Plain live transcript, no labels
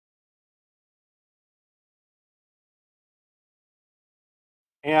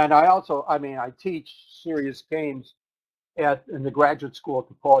And I teach serious games in the graduate school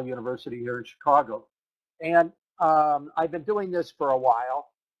at DePaul University here in Chicago. And I've been doing this for a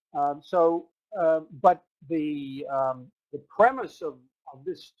while. But the premise of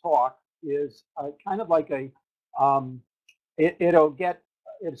this talk is kind of like it'll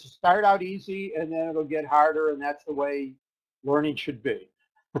start out easy and then it'll get harder, and that's the way learning should be.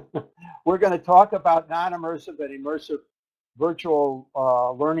 We're going to talk about non-immersive and immersive virtual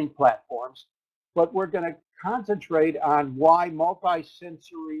learning platforms, but we're going to concentrate on why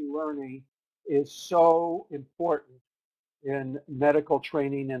multisensory learning is so important in medical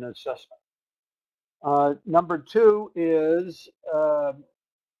training and assessment. Number two is,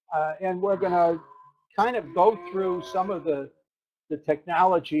 and we're going to kind of go through some of the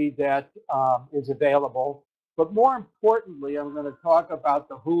technology that is available, but more importantly, I'm going to talk about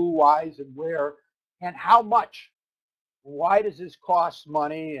the who, whys, and where, and how much. Why does this cost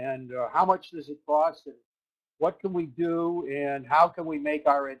money, and how much does it cost, and what can we do, and how can we make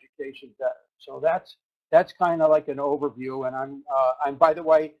our education better? So that's kind of like an overview. And I'm by the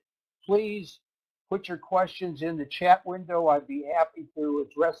way, please put your questions in the chat window. I'd be happy to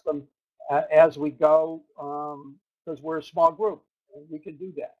address them as we go, because we're a small group and we can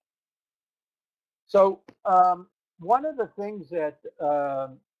do that. So one of the things that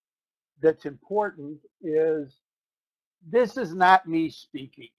that's important is, this is not me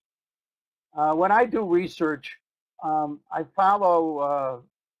speaking. When I do research, I follow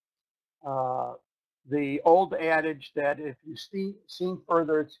the old adage that if you seen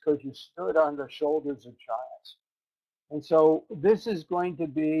further, it's because you stood on the shoulders of giants. And so this is going to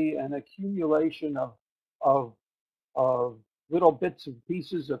be an accumulation of little bits and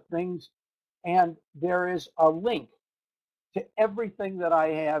pieces of things, and there is a link to everything that I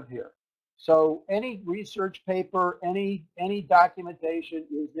have here. So any research paper, any documentation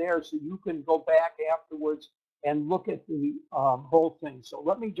is there, so you can go back afterwards and look at the whole thing. So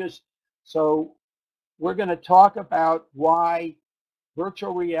so we're going to talk about why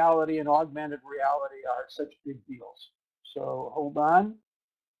virtual reality and augmented reality are such big deals. So hold on.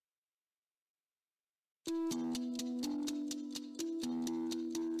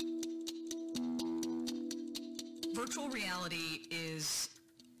 Virtual reality is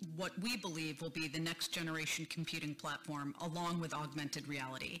what we believe will be the next generation computing platform, along with augmented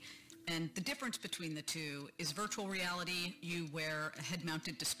reality. And the difference between the two is virtual reality, you wear a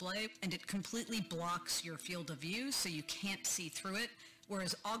head-mounted display and it completely blocks your field of view so you can't see through it.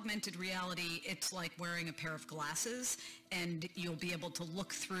 Whereas augmented reality, it's like wearing a pair of glasses and you'll be able to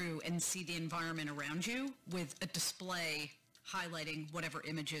look through and see the environment around you with a display highlighting whatever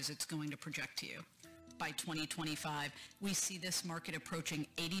images it's going to project to you. By 2025, we see this market approaching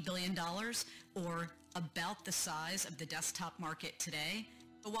 $80 billion, or about the size of the desktop market today.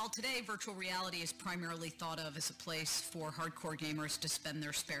 But while today virtual reality is primarily thought of as a place for hardcore gamers to spend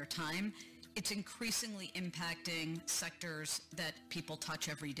their spare time, it's increasingly impacting sectors that people touch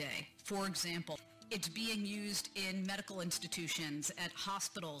every day. For example, it's being used in medical institutions, at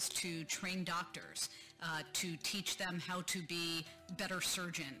hospitals, to train doctors, to teach them how to be better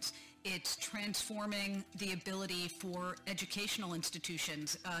surgeons. It's transforming the ability for educational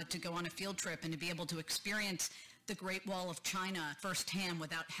institutions to go on a field trip and to be able to experience the Great Wall of China firsthand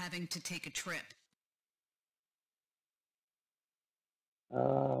without having to take a trip.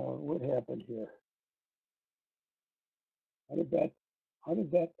 What happened here? How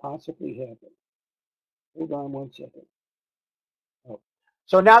did that possibly happen? Hold on one second. Oh.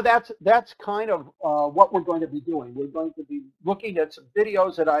 So now that's kind of what we're going to be doing. We're going to be looking at some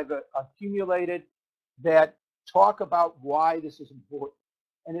videos that I've accumulated that talk about why this is important.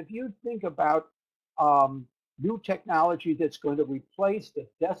 And if you think about new technology that's going to replace the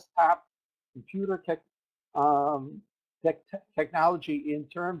desktop computer technology in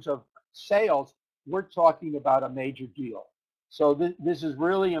terms of sales, we're talking about a major deal. So this is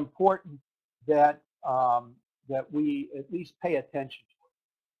really important that that we at least pay attention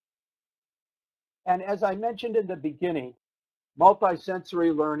to. And as I mentioned in the beginning,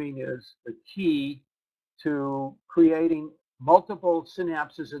 multisensory learning is the key to creating multiple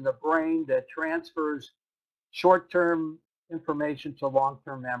synapses in the brain that transfers short-term information to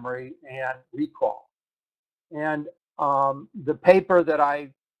long-term memory and recall. And the paper that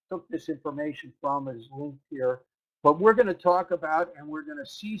I took this information from is linked here. But we're going to talk about, and we're going to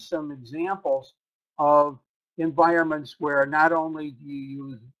see some examples of environments where not only do you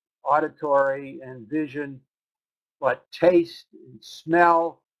use auditory and vision, but taste and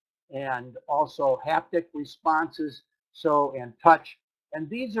smell, and also haptic responses, and touch. And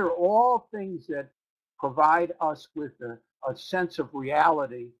these are all things that provide us with a sense of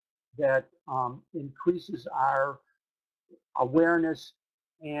reality that increases our awareness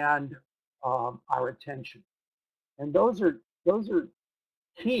and our attention. And those are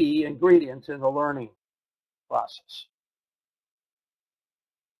key ingredients in the learning process.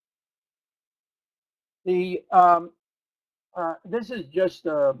 The this is just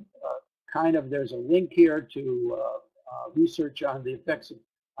a kind of, there's a link here to research on the effects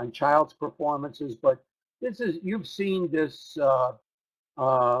on child's performances, but this is, you've seen this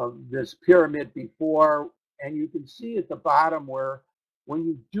this pyramid before, and you can see at the bottom where when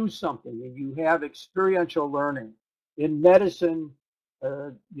you do something and you have experiential learning. In medicine,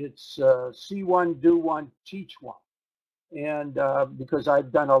 it's see one, do one, teach one. And because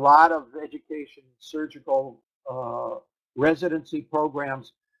I've done a lot of education, surgical residency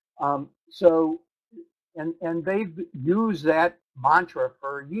programs, and they've used that mantra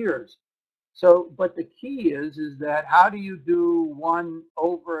for years. So, but the key is that how do you do one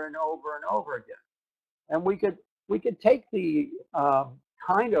over and over and over again? And we could take the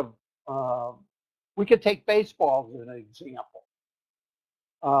we could take baseball as an example.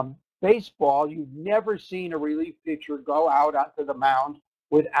 Baseball, you've never seen a relief pitcher go out onto the mound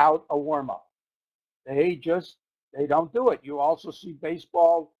without a warm-up. They don't do it. You also see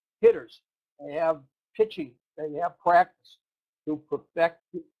baseball hitters. They have pitching. They have practice to perfect,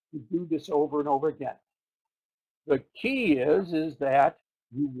 to do this over and over again. The key is that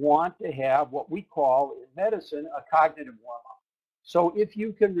you want to have what we call in medicine a cognitive warm-up. So if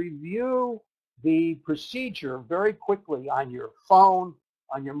you can review the procedure very quickly on your phone,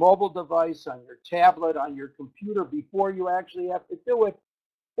 on your mobile device, on your tablet, on your computer before you actually have to do it,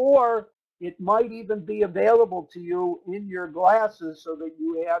 or it might even be available to you in your glasses so that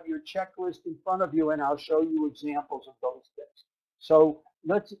you have your checklist in front of you, and I'll show you examples of those things. So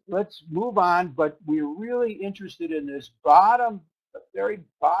let's move on, but we're really interested in this bottom, the very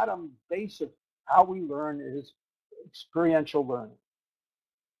bottom base of how we learn is experiential learning.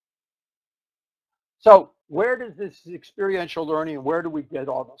 So where does this experiential learning, and where do we get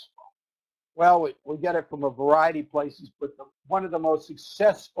all this from? Well, we get it from a variety of places, but one of the most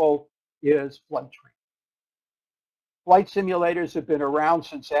successful is flight training. Flight simulators have been around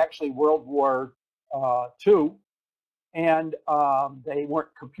since actually World War II, and they weren't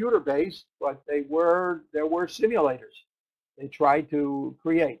computer-based, but there were simulators they tried to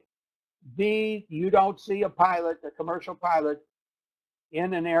create. You don't see a pilot, a commercial pilot,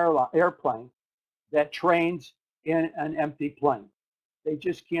 in an airplane that trains in an empty plane. They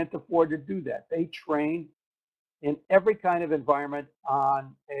just can't afford to do that. They train in every kind of environment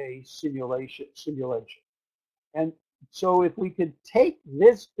on a simulation. And so if we could take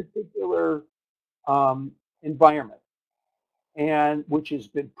this particular environment, and which has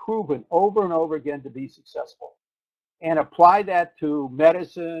been proven over and over again to be successful, and apply that to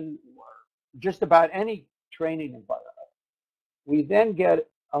medicine or just about any training environment, we then get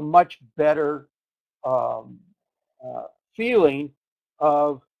a much better feeling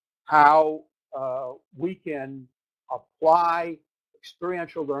of how we can apply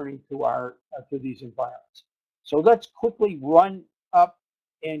experiential learning to these environments. So let's quickly run up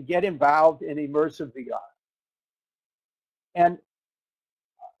and get involved in immersive VR. And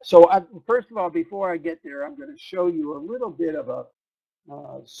so first of all, before I get there, I'm going to show you a little bit of a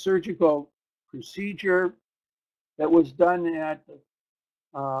surgical procedure that was done at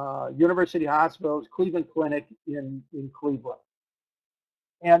University Hospital's Cleveland Clinic in Cleveland.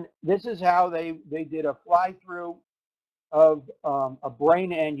 And this is how they did a fly-through of a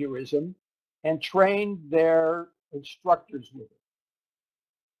brain aneurysm and trained their instructors with it.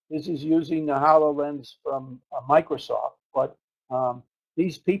 This is using the HoloLens from Microsoft, but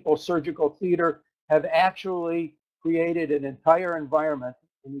these people, surgical theater, have actually created an entire environment.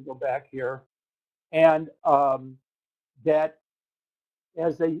 Let me go back here. And that,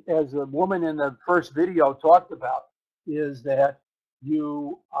 as the woman in the first video talked about, is that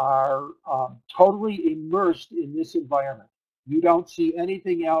you are totally immersed in this environment. You don't see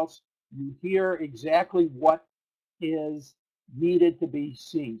anything else. You hear exactly what is needed to be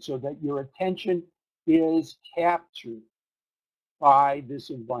seen so that your attention is captured by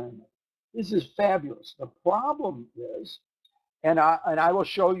this environment. This is fabulous. The problem is, and I will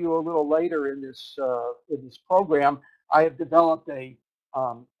show you a little later in this program, I have developed a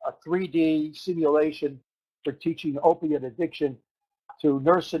 3D simulation for teaching opiate addiction to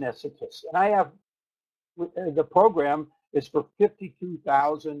nurse anesthetists. And I have, the program is for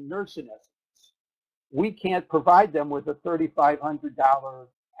 52,000 nurse anesthetists. We can't provide them with a $3,500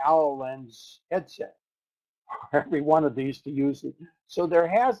 HoloLens headset. every one of these to use it. So there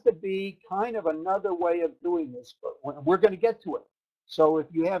has to be kind of another way of doing this, but we're going to get to it. So if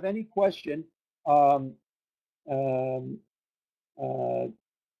you have any question, um, um, uh,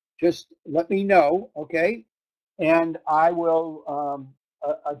 just let me know, okay? And I will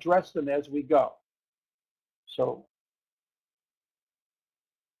address them as we go. So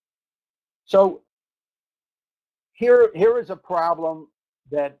here is a problem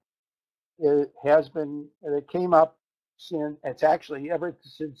that it came up since, it's actually ever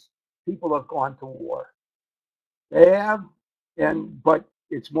since people have gone to war. They have, but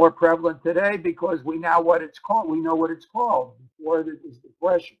it's more prevalent today because we know what it's called. We know what it's called. Before it was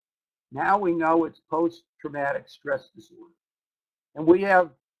depression. Now we know it's post-traumatic stress disorder. And we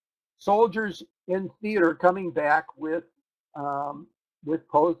have soldiers in theater coming back with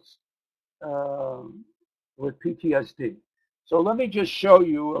PTSD. So let me just show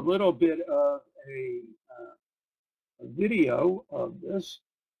you a little bit of a video of this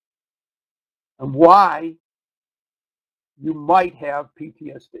and why you might have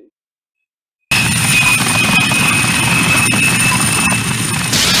PTSD.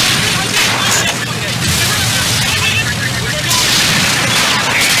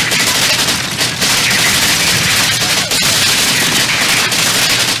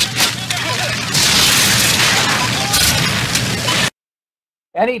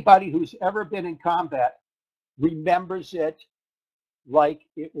 Anybody who's ever been in combat remembers it like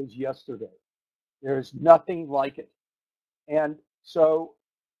it was yesterday. There's nothing like it. And so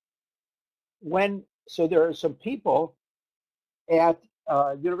there are some people at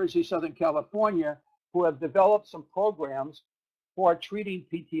University of Southern California who have developed some programs for treating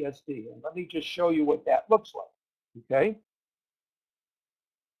PTSD. And let me just show you what that looks like, okay?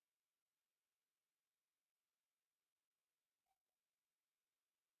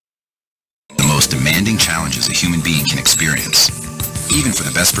 The most demanding challenges a human being can experience, even for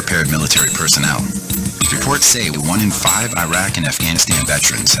the best prepared military personnel. Reports say 1 in 5 Iraq and Afghanistan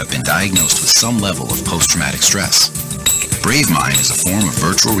veterans have been diagnosed with some level of post-traumatic stress. BraveMind is a form of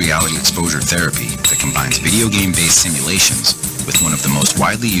virtual reality exposure therapy that combines video game-based simulations with one of the most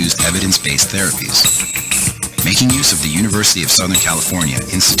widely used evidence-based therapies. Making use of the University of Southern California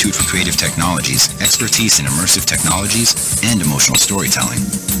Institute for Creative Technology's expertise in immersive technologies and emotional storytelling,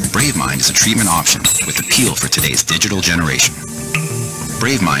 BraveMind is a treatment option with appeal for today's digital generation.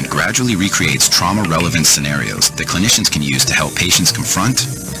 BraveMind gradually recreates trauma-relevant scenarios that clinicians can use to help patients confront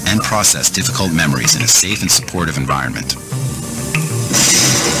and process difficult memories in a safe and supportive environment.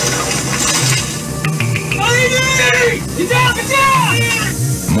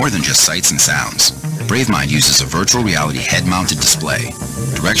 More than just sights and sounds, BraveMind uses a virtual reality head-mounted display,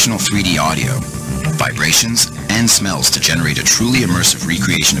 directional 3D audio, vibrations, and smells to generate a truly immersive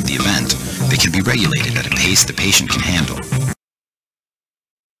recreation of the event that can be regulated at a pace the patient can handle.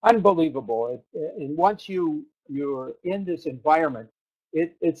 Unbelievable. And once you're in this environment,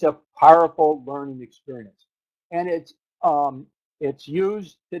 it's a powerful learning experience. And it's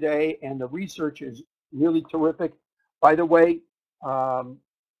used today, and the research is really terrific. By the way,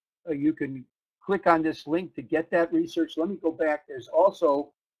 you can click on this link to get that research. Let me go back. There's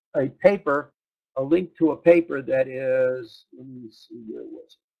also a paper, a link to a paper that is, let me see, where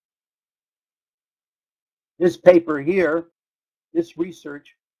was it? This paper here, this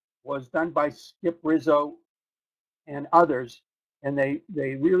research was done by Skip Rizzo and others, and they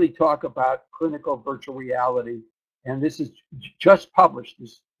really talk about clinical virtual reality. And this is just published,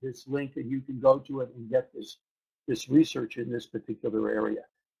 this link, and you can go to it and get this research in this particular area.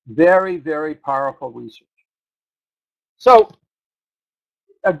 Very, very powerful research. So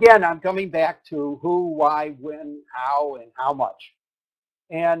again, I'm coming back to who, why, when, how, and how much.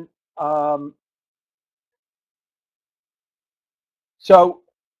 And so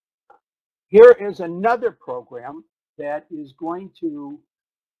here is another program that is going to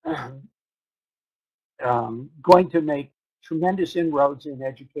make tremendous inroads in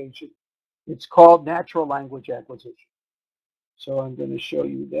education. It's called natural language acquisition. So I'm going to show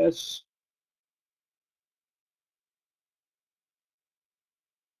you this.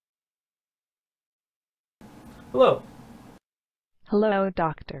 Hello. Hello,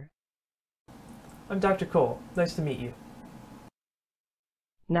 Doctor. I'm Dr. Cole. Nice to meet you.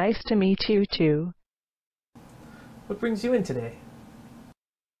 Nice to meet you, too. What brings you in today?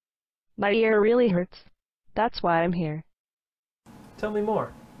 My ear really hurts. That's why I'm here. Tell me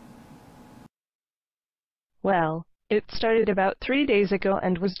more. Well, it started about 3 days ago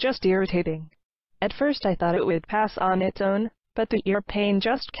and was just irritating. At first I thought it would pass on its own, but the ear pain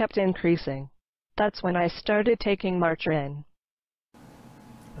just kept increasing. That's when I started taking Martrin.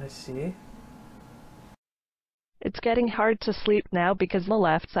 I see. It's getting hard to sleep now because the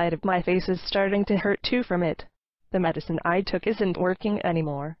left side of my face is starting to hurt too from it. The medicine I took isn't working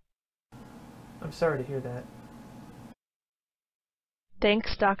anymore. I'm sorry to hear that.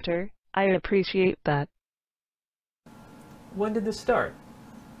 Thanks, doctor. I appreciate that. When did this start?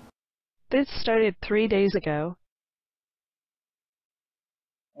 This started 3 days ago.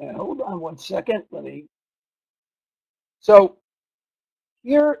 And hold on one second. So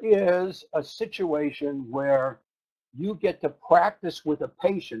here is a situation where you get to practice with a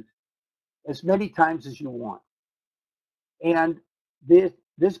patient as many times as you want. And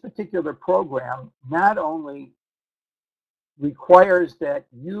this particular program not only requires that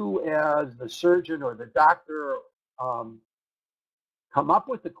you as the surgeon or the doctor come up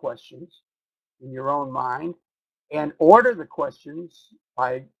with the questions in your own mind and order the questions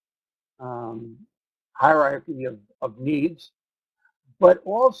by hierarchy of needs, but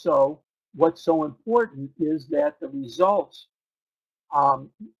also what's so important is that the results,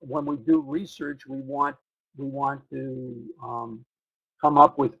 when we do research, we want to come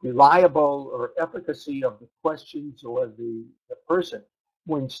up with reliable or efficacy of the questions or the person.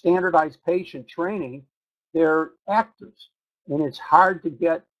 When standardized patient training, they're actors, and it's hard to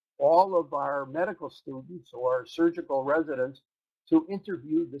get all of our medical students or surgical residents to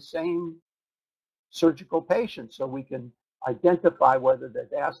interview the same surgical patients so we can identify whether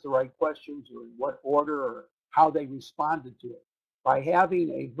they've asked the right questions or in what order or how they responded to it. By having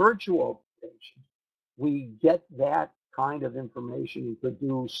a virtual patient, we get that kind of information and could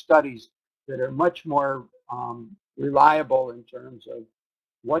do studies that are much more reliable in terms of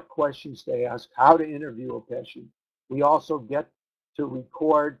what questions they ask, how to interview a patient. We also get to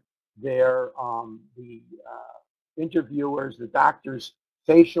record the interviewers, the doctors'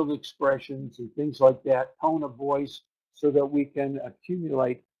 facial expressions and things like that, tone of voice, so that we can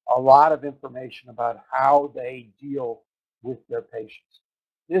accumulate a lot of information about how they deal with their patients.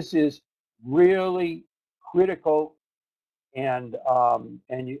 This is really critical, and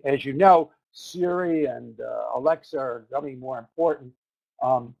as you know, Siri and Alexa are becoming more important.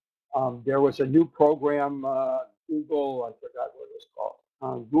 There was a new program, Google, I forgot what it was called,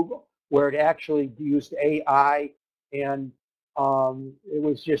 Google, where it actually used AI, and it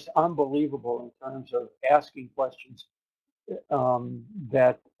was just unbelievable in terms of asking questions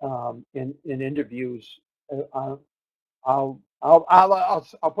that in interviews. I'll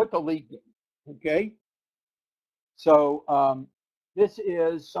put the link in, okay? So this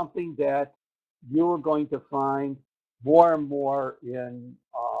is something that you're going to find more and more in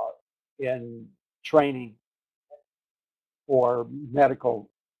training for medical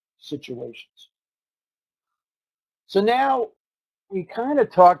situations. So now we kind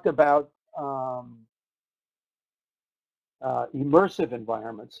of talked about immersive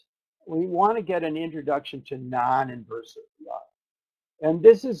environments. We want to get an introduction to non-immersive reality. And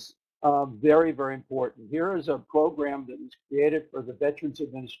this is very, very important. Here is a program that was created for the Veterans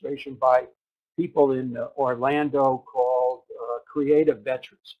Administration by people in Orlando called Creative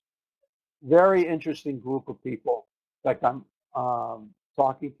Veterans. Very interesting group of people. In fact, I'm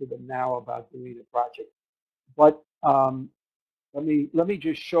talking to them now about doing the project. But let me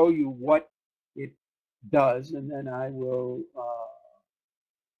just show you what it does, and then I will.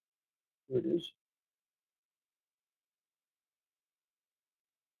 Here it is.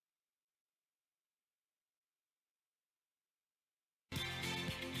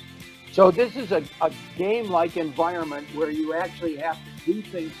 So this is a game-like environment where you actually have to do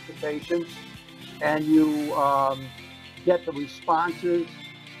things to patients, and you get the responses,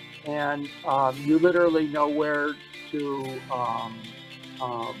 and you literally know where to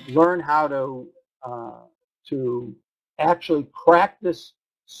learn how to actually practice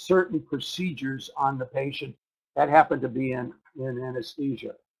certain procedures on the patient that happen to be in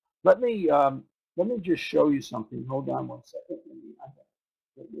anesthesia. Let me just show you something. Hold on one second.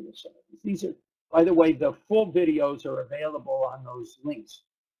 These are, by the way, the full videos are available on those links.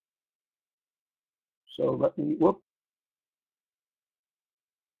 So let me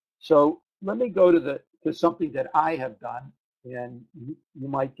So let me go to something that I have done, and you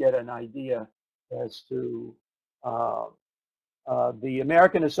might get an idea as to the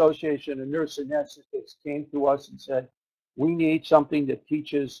American Association of Nurse Anesthetists came to us and said, we need something that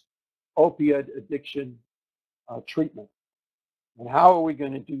teaches opioid addiction treatment. And how are we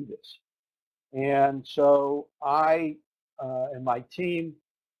going to do this? And so I and my team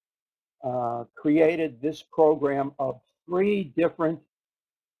created this program of 3 different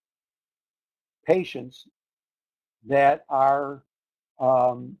patients that are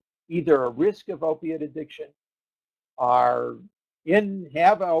either a risk of opiate addiction, have an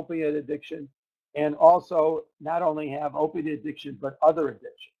opiate addiction, and also not only have opiate addiction, but other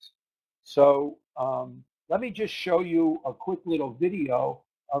addictions. So let me just show you a quick little video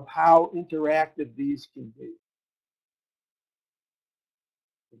of how interactive these can be.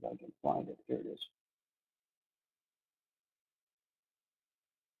 If I can find it, here it is.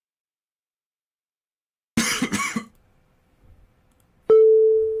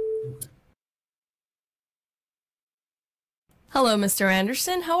 Hello, Mr.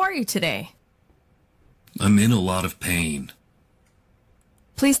 Anderson. How are you today? I'm in a lot of pain.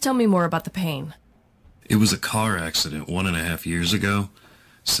 Please tell me more about the pain. It was a car accident 1.5 years ago.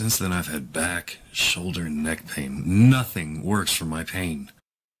 Since then I've had back, shoulder, and neck pain. Nothing works for my pain.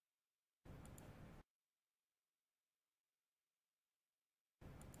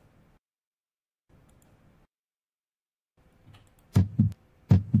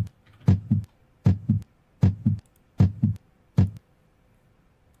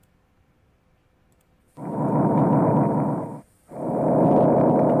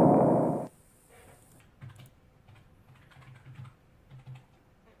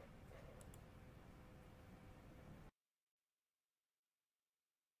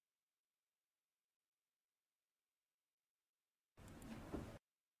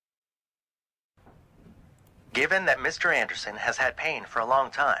 Given that Mr. Anderson has had pain for a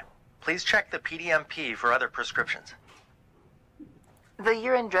long time, please check the PDMP for other prescriptions. The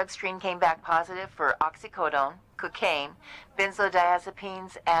urine drug screen came back positive for oxycodone, cocaine,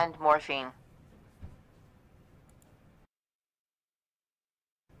 benzodiazepines, and morphine.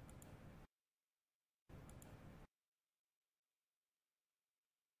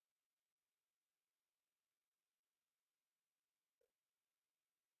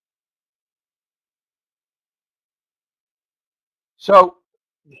 So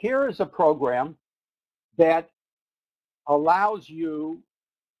here is a program that allows you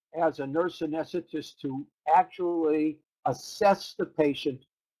as a nurse anesthetist to actually assess the patient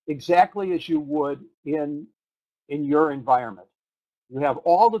exactly as you would in your environment. You have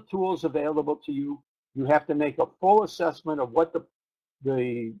all the tools available to you. You have to make a full assessment of what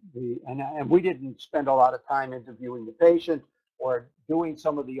and we didn't spend a lot of time interviewing the patient or doing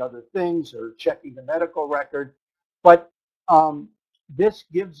some of the other things or checking the medical record, but this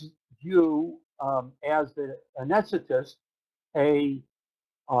gives you as the anesthetist an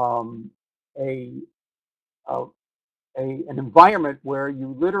environment where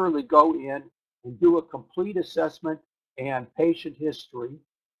you literally go in and do a complete assessment and patient history,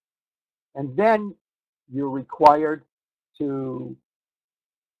 and then you're required to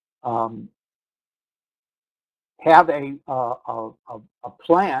have a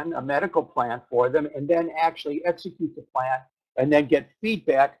plan, a medical plan for them, and then actually execute the plan and then get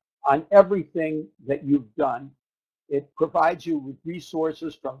feedback on everything that you've done. It provides you with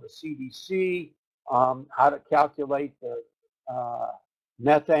resources from the CDC, how to calculate the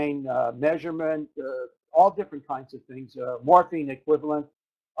methane measurement, all different kinds of things, morphine equivalent.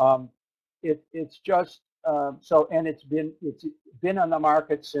 It's just so, and it's been on the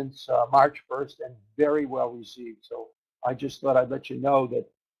market since March 1st and very well received. So I just thought I'd let you know that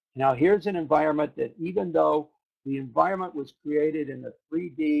now here's an environment that, even though the environment was created in a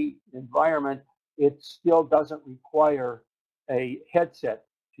 3D environment, it still doesn't require a headset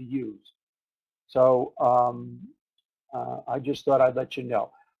to use. So I just thought I'd let you know.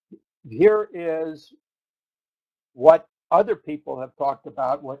 Here is what other people have talked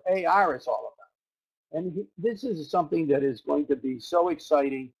about, what AR is all about. And this is something that is going to be so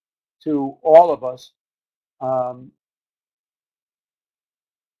exciting to all of us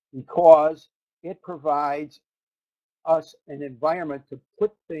because it provides us an environment to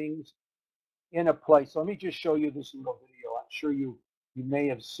put things in a place. Let me just show you this little video. I'm sure you may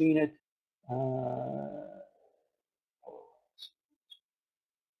have seen it.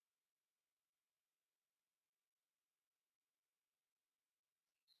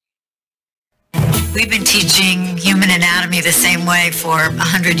 We've been teaching human anatomy the same way for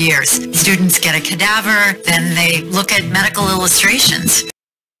 100 years. Students get a cadaver, then they look at medical illustrations.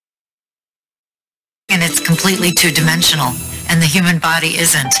 And it's completely two-dimensional, and the human body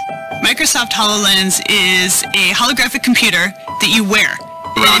isn't. Microsoft HoloLens is a holographic computer that you wear.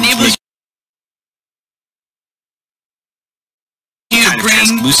 It enables you to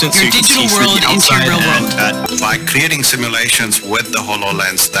bring your digital world into your real world. By creating simulations with the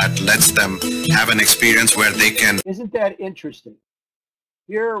HoloLens that lets them have an experience where they can... Isn't that interesting?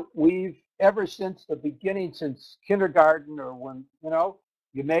 Here we've, ever since the beginning, since kindergarten or when,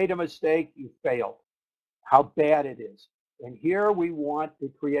 you made a mistake, you failed. How bad it is. And here we want to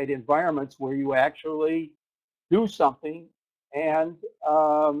create environments where you actually do something and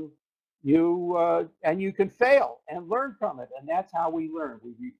and you can fail and learn from it, and that's how we learn.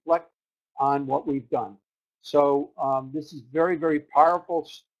 We reflect on what we've done. So this is very, very powerful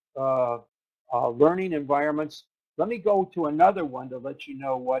learning environments. Let me go to another one to let you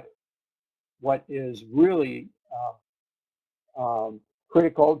know what is really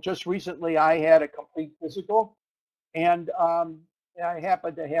critical. Just recently, I had a complete physical, and I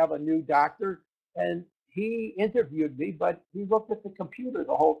happened to have a new doctor, and he interviewed me, but he looked at the computer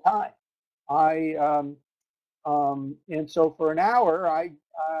the whole time. And so for an hour,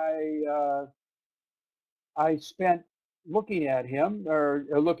 I spent looking at him or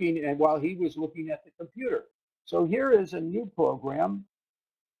looking, and while he was looking at the computer. So here is a new program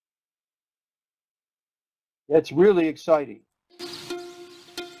that's really exciting.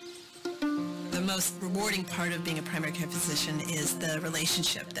 The most rewarding part of being a primary care physician is the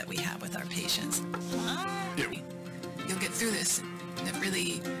relationship that we have with our patients. You'll get through this. It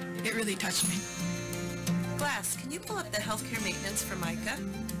really touched me. Glass, can you pull up the healthcare maintenance for Micah?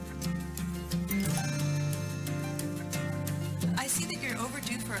 I see that you're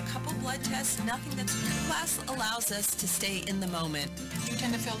overdue for a couple blood tests, nothing that's... Glass allows us to stay in the moment. I do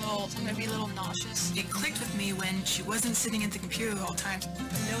tend to feel I'm going to be a little nauseous. It clicked with me when she wasn't sitting at the computer all the time.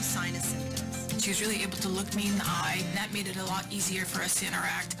 No sinus symptoms. She was really able to look me in the eye, and that made it a lot easier for us to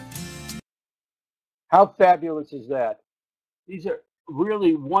interact. How fabulous is that? These are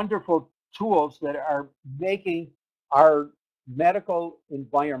really wonderful tools that are making our medical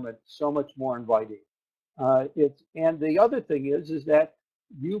environment so much more inviting. And the other thing is that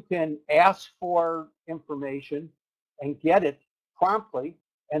you can ask for information and get it promptly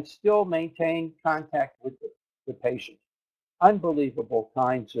and still maintain contact with the patient. Unbelievable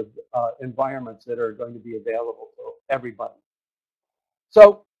kinds of environments that are going to be available to everybody.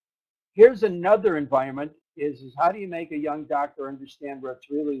 So here's another environment is how do you make a young doctor understand what it's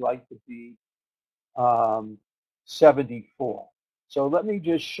really like to be 74? So let me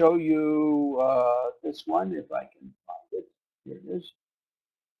just show you this one if I can find it. Here it is.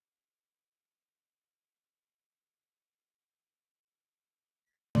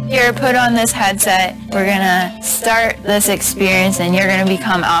 You're put on this headset. We're going to start this experience and you're going to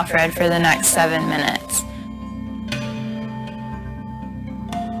become Alfred for the next 7 minutes.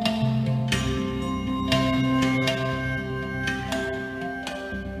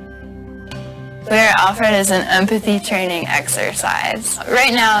 Where Alfred is an empathy training exercise.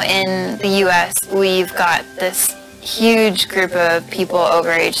 Right now in the U.S., we've got this huge group of people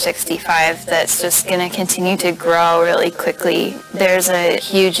over age 65 that's just going to continue to grow really quickly. There's a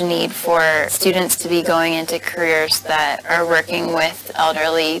huge need for students to be going into careers that are working with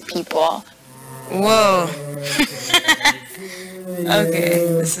elderly people. Whoa. Okay,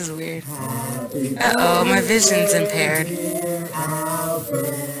 this is weird. Uh-oh, my vision's impaired.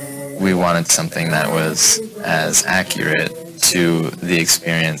 We wanted something that was as accurate to the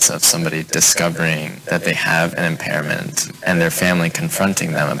experience of somebody discovering that they have an impairment and their family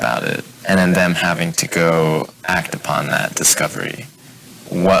confronting them about it, and then them having to go act upon that discovery.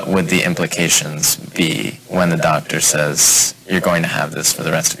 What would the implications be when the doctor says, you're going to have this for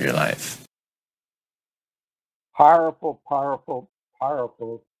the rest of your life? Powerful, powerful,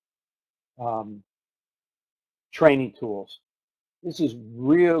 powerful training tools. This is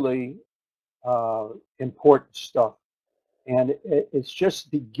really important stuff, and it's just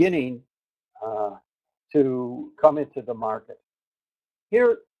beginning to come into the market.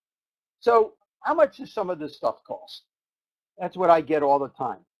 Here, so how much does some of this stuff cost? That's what I get all the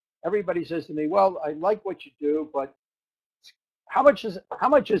time. Everybody says to me, "Well, I like what you do, but how much is it? How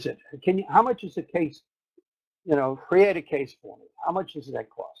much is a case? You know, create a case for me. How much does that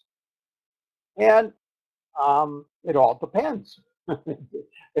cost?" And it all depends.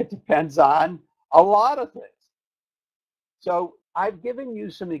 It depends on a lot of things. So I've given you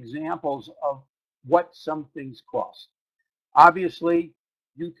some examples of what some things cost. Obviously,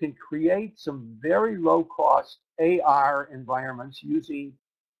 you can create some very low-cost AR environments using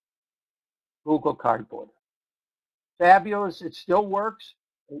Google Cardboard. Fabulous. It still works.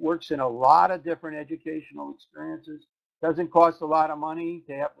 It works in a lot of different educational experiences. Doesn't cost a lot of money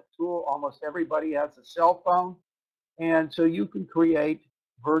to have the tool. Almost everybody has a cell phone. And so you can create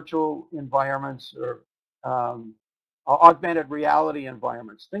virtual environments or augmented reality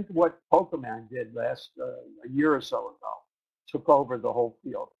environments. Think of what Pokemon did a year or so ago. Took over the whole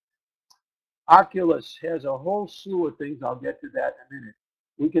field. Oculus has a whole slew of things. I'll get to that in a minute.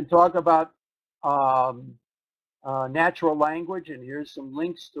 We can talk about natural language, and here's some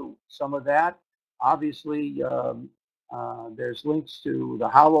links to some of that. Obviously, there's links to the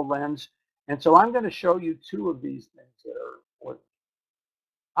HoloLens. And so I'm going to show you two of these things that are important.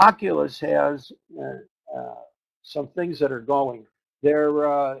 Oculus has some things that are going.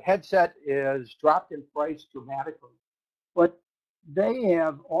 Their headset is dropped in price dramatically, but they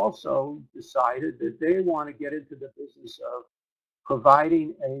have also decided that they want to get into the business of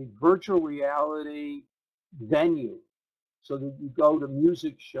providing a virtual reality venue so that you go to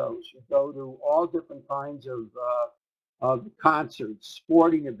music shows, you go to all different kinds of concerts,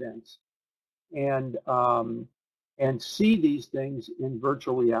 sporting events, and see these things in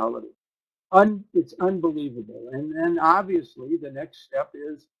virtual reality. It's unbelievable. And then obviously the next step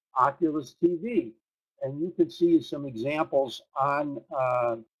is Oculus TV, and you can see some examples on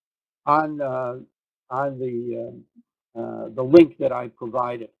the link that I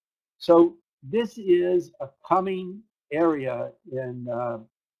provided. So this is a coming area in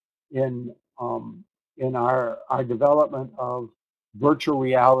our development of virtual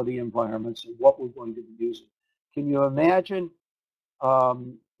reality environments and what we're going to be using. Can you imagine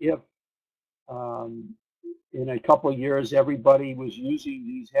if in a couple of years everybody was using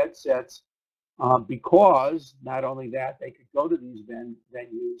these headsets because not only that, they could go to these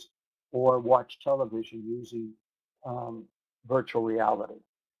venues or watch television using virtual reality.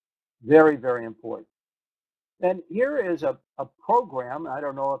 Very, very important. And here is a program, I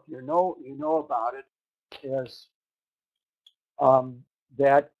don't know if you know about it, is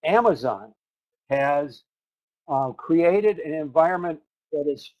that Amazon has created an environment that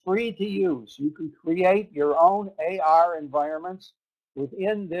is free to use. You can create your own AR environments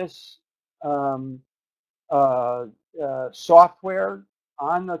within this software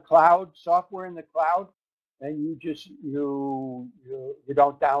on the cloud, software in the cloud, and you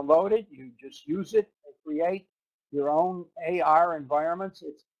don't download it, you just use it and create your own AR environments.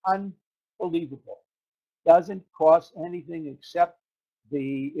 It's unbelievable. Doesn't cost anything except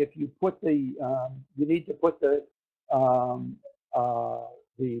if you put you need to put the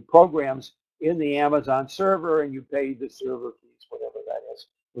programs in the Amazon server, and you pay the server fees, whatever that is,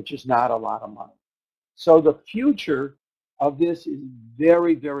 which is not a lot of money. So the future of this is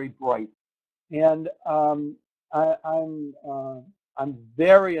very, very bright, and I'm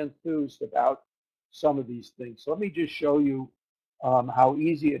very enthused about some of these things. So let me just show you how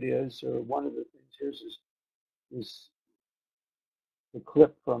easy it is. Or one of the things here is the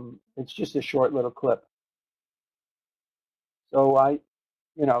clip from. It's just a short little clip. So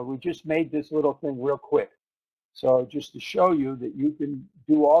we just made this little thing real quick. So just to show you that you can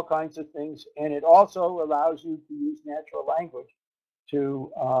do all kinds of things, and it also allows you to use natural language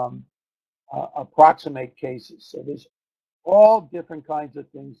to approximate cases. So there's all different kinds of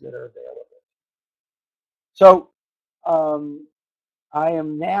things that are available. So I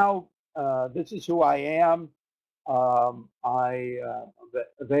am now, this is who I am. I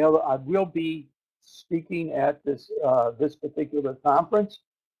will be speaking at this particular conference,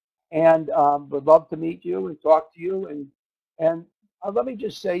 and would love to meet you and talk to you. And let me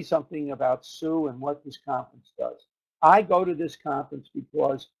just say something about Sue and what this conference does. I go to this conference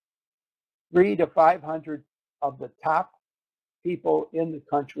because 300 to 500 of the top people in the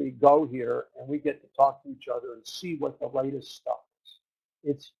country go here, and we get to talk to each other and see what the latest stuff is.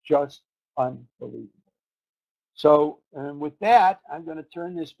 It's just unbelievable. So, and with that, I'm going to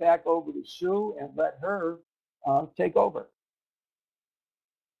turn this back over to Sue and let her take over.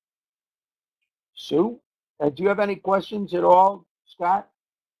 Sue, do you have any questions at all, Scott?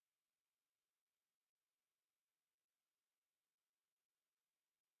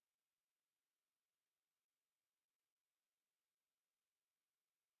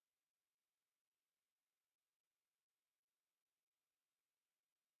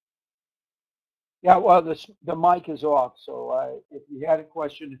 Yeah, well, the mic is off, so if you had a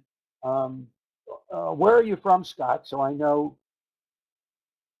question, where are you from, Scott, so I know?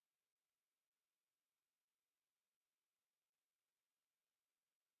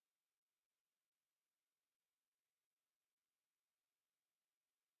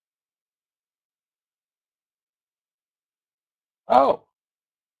 Oh,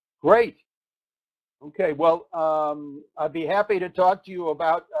 great. Okay, well, I'd be happy to talk to you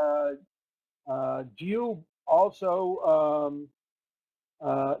about, do you also,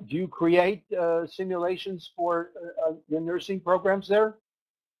 do you create simulations for the nursing programs there?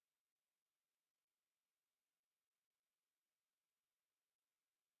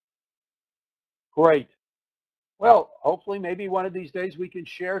 Great. Well, hopefully maybe one of these days we can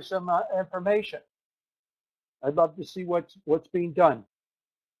share some information. I'd love to see what's being done.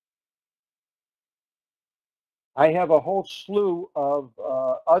 I have a whole slew of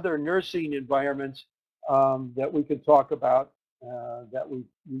other nursing environments that we could talk about that we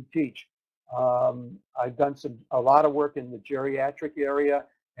teach. I've done a lot of work in the geriatric area,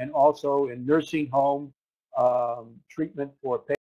 and also in nursing home treatment for patients.